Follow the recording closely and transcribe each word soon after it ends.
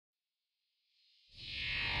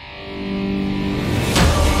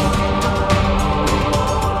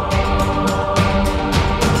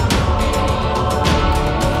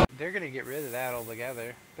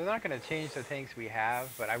not going to change the tanks we have,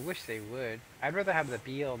 but I wish they would. I'd rather have the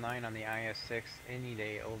BL9 on the IS-6 any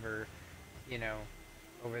day over, you know,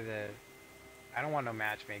 over the. I don't want no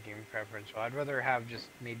matchmaking preferential. I'd rather have just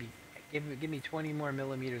maybe give me 20 more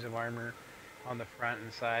millimeters of armor on the front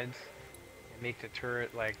and sides, and make the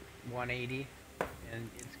turret like 180, and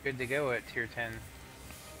it's good to go at tier 10.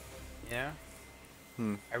 Yeah.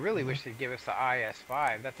 I really wish they'd give us the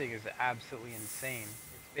IS-5. That thing is absolutely insane.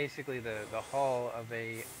 It's basically the hull of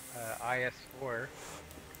a IS-4,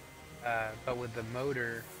 but with the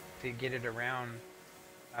motor to get it around,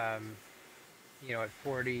 you know, at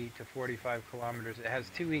 40 to 45 kilometers. It has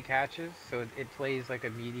 2 weak hatches, so it plays like a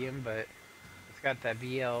medium, but it's got that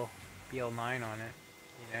BL9 on it,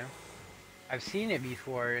 you know? I've seen it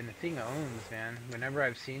before, and the thing owns, man. Whenever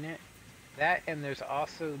I've seen it. That, and there's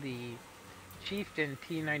also the Chieftain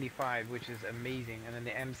T95, which is amazing, and then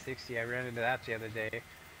the M60. I ran into that the other day.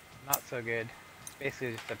 Not so good. It's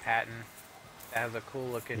basically just a patent that has a cool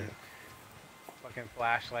looking fucking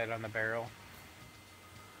flashlight on the barrel.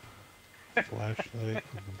 Flashlight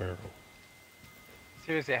on the barrel.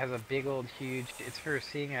 Seriously, it has a big old huge. It's for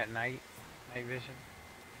seeing at night, night vision.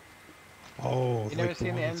 Oh, You like never the seen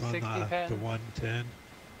one the that's on M60 the 110?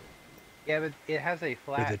 Yeah, but it has a Or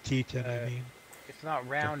flat. the T10, I mean? It's not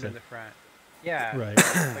round in the front. Yeah, right.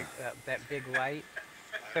 It's like that big light.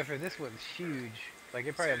 Except for this one's huge. Like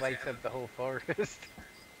it probably lights up the whole forest.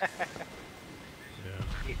 Yeah.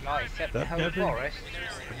 It lights up the That whole never- forest.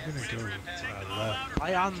 I'm gonna go left.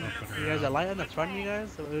 Light on. Jumping You guys, a around. light on the front, you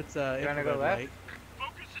guys. So it's You wanna go infrared left? light.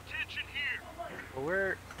 Focus attention here. Well,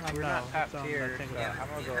 we're No, not top it's on tier, the thing, so yeah.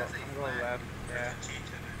 I'm going left. Yeah.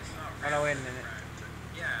 Oh no, wait a minute.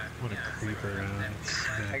 I want to creep around.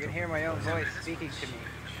 I can hear my own voice speaking to me.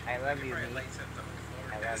 I love you, me.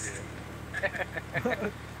 I love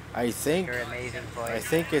you. I think You're amazing voice. I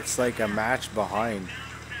think it's like a match behind.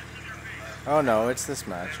 Oh no, it's this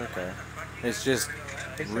match. Okay, it's just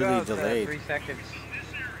It's really about, delayed. 3 seconds.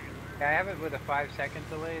 Yeah, I have it with a 5-second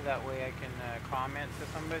delay. That way I can comment to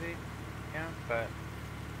somebody. Yeah, but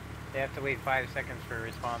they have to wait 5 seconds for a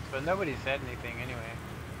response. But nobody said anything anyway.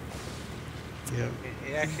 Yeah.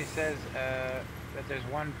 It actually says that there's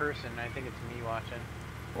one person. I think it's me watching.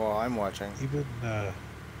 Well, I'm watching. Even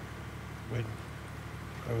when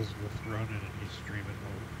I was with Ronan and he's streaming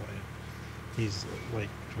while we're playing, he's like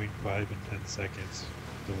between 5 and 10 seconds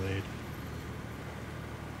delayed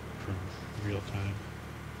from real time.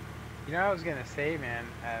 You know, I was gonna say, man.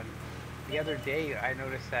 The other day, I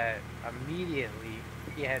noticed that immediately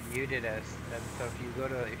he had muted us, and so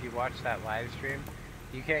if you watch that live stream,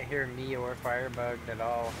 you can't hear me or Firebug at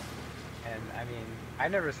all. And I mean, I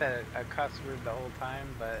never said a cuss word the whole time,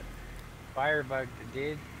 but Firebug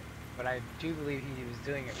did. But I do believe he was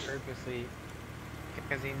doing it purposely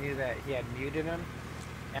because he knew that he had muted him,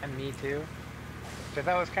 and me too. So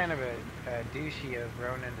that was kind of a douchey of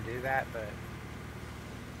Ronan to do that, but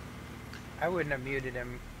I wouldn't have muted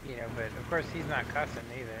him, you know. But of course, he's not cussing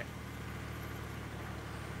either.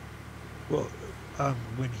 Well,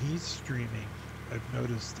 when he's streaming, I've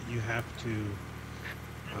noticed that you have to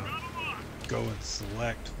go and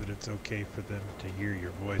select that it's okay for them to hear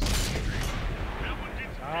your voice on the stream.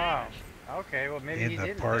 Oh, okay. Well, maybe he In the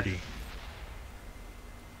didn't. party.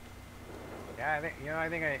 Yeah, I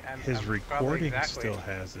think I'm. His I'm probably recording exactly. still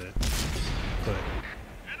has it, but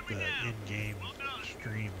the in-game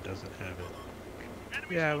stream doesn't have it.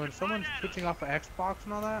 Yeah, when someone's switching off of Xbox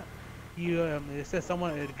and all that, you it says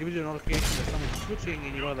it gives you a notification that someone's switching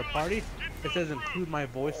and you go to the party. It says include my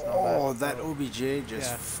voice and all Oh, that. that OBJ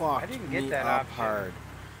just yeah. fucked I didn't get me that up option. hard.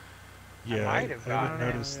 Yeah, might have I gotten would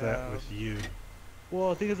it, notice that with you. Well,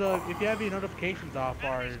 the thing is, if you have your notifications off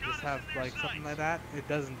or just have like something like that, it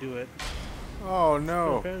doesn't do it. Oh It's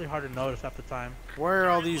no! fairly hard to notice half the time. Why are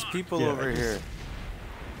all these people Yeah, over I just- here?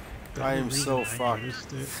 The I only am reason so I fucked.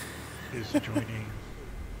 noticed it is joining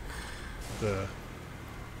the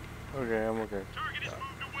Okay, I'm okay. Target is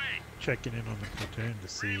moved away. checking in on the platoon to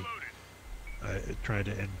see. Try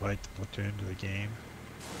to invite the platoon to the game,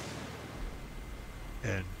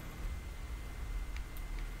 and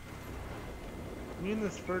Me and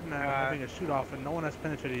this Ferdinand are having a shoot off and no one has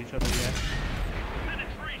penetrated each other yet.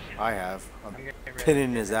 Penetration. I have. I'm I'm getting ready.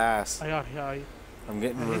 pinning his ass. Yeah, I'm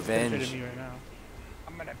getting he's penetrating revenge. me right now.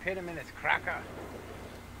 I'm gonna pit him in his cracker.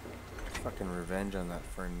 Fucking revenge on that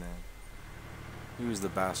Ferdinand. He was the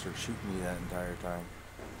bastard shooting me that entire time.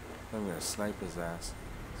 I'm gonna snipe his ass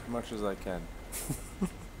as much as I can.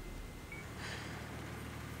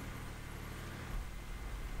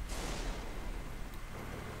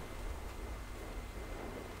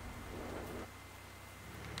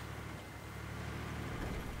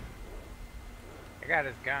 I got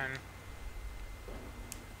his gun.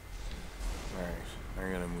 Alright,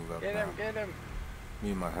 I'm gonna move up Get now. him, get him.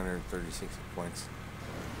 Me and my 136 points.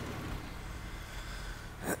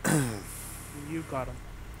 You got him.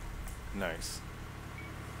 Nice.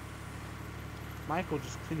 Michael,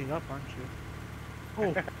 just cleaning up, aren't you?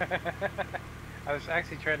 Oh, I was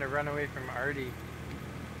actually trying to run away from Artie.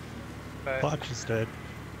 But Fox is dead.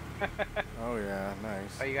 Oh yeah,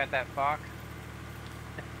 nice. oh, you got that Fox?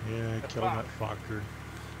 Yeah, I The killed that Fox. Fokker.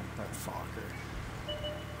 That fucker.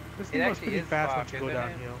 this It thing goes actually pretty is fast Fox, once you go isn't it?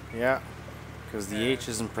 downhill. Yeah, because the Yeah, H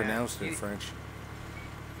isn't yeah. pronounced in You- French.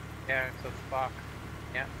 Yeah, so it's Fox.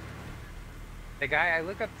 Yeah. The guy I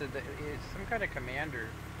look up to is some kind of commander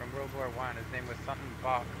from World War One. His name was something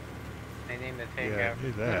Fox. They named the tank Yeah, out. I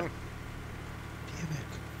knew that. Damn it.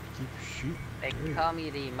 Keep shooting. They Great. call me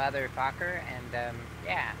the motherfucker, and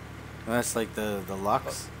yeah. And that's like the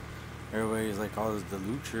Lux. Everybody's like, oh, it's the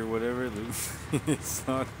Luch or whatever. It's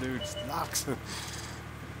not Luch, it's Lux.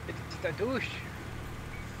 It's the douche.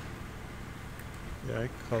 Yeah, I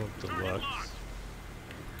call it deluxe.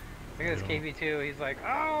 Look at this Yeah. KV2. He's like,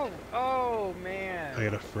 oh man. I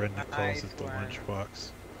got a friend that calls Nice it the one.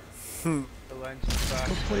 lunchbox. The lunch box.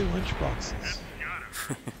 Go play lunchboxes.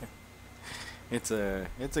 It's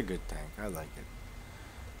a good tank. I like it.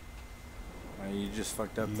 You just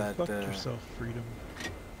fucked up You that. fucked yourself, Freedom.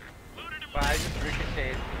 Well, I just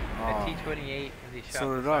ricocheted Oh. a T-28 as he shot So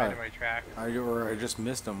the did side I. of my track. I just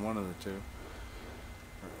missed him. One of the two.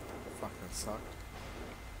 Fuck, that sucked.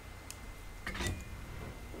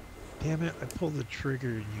 Damn it, I pulled the trigger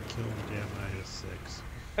and you killed the damn IS-6.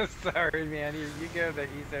 I'm sorry, man. You go the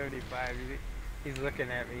E75. He's looking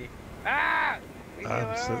at me. Ah! Leave me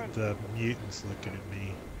alone. The mutant's looking at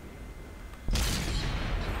me.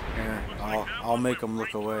 Here, I'll make him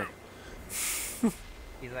look away.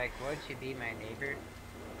 He's like, won't you be my neighbor?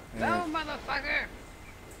 Yeah. No, motherfucker!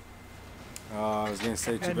 Oh, I was gonna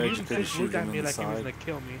say, too And bad you Newton couldn't just shoot looked at him in me the like he was side. gonna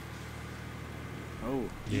kill me. Oh,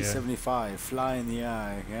 Yeah. E75, fly in the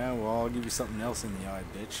eye. Yeah, well, I'll give you something else in the eye,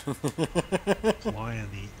 bitch. Flying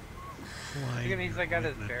the... Flying Look at me, he's like got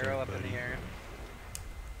his pointing at barrel up in everybody. the air.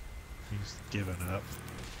 He's giving up.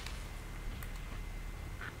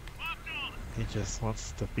 Locked on. He just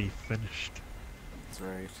wants to be finished. That's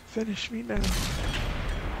right. Finish me now.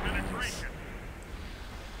 Nice.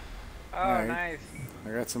 Oh, Alright. nice. I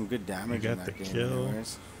got some good damage You in got that the game kill.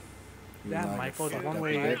 anyways. Even Yeah, though I got Michael, the fucked one up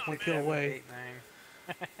way- a bit. one kill away. 9.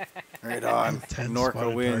 Right on. 10 Norca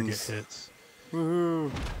spotted wins. target hits.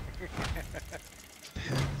 Woohoo.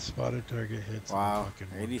 10 spotted target hits. Wow. and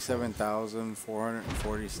fucking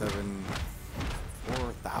 87,447.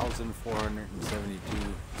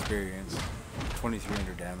 4,472 experience.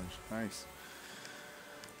 2,300 damage. Nice.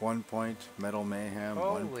 1 point. Metal Mayhem.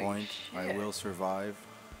 1 Holy point. I shit. will survive.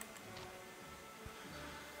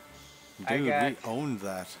 I Dude, we got- owned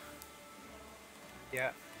that.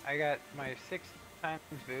 Yeah, I got my 6 times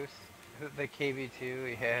boost. The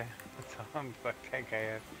KV2, yeah. That's all I'm fucked that guy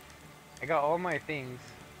up. I got all my things.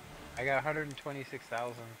 I got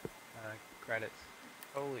 126,000 credits.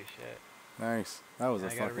 Holy shit. Nice. That was a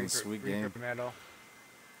And I got fucking sweet game. Reaper medal.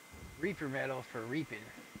 Reaper medal for reaping.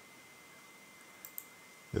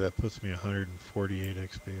 Yeah, that puts me 148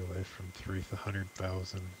 XP away from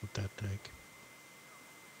 300,000 with that tank.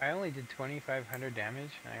 I only did 2,500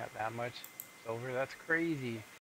 damage and I got that much silver. That's crazy.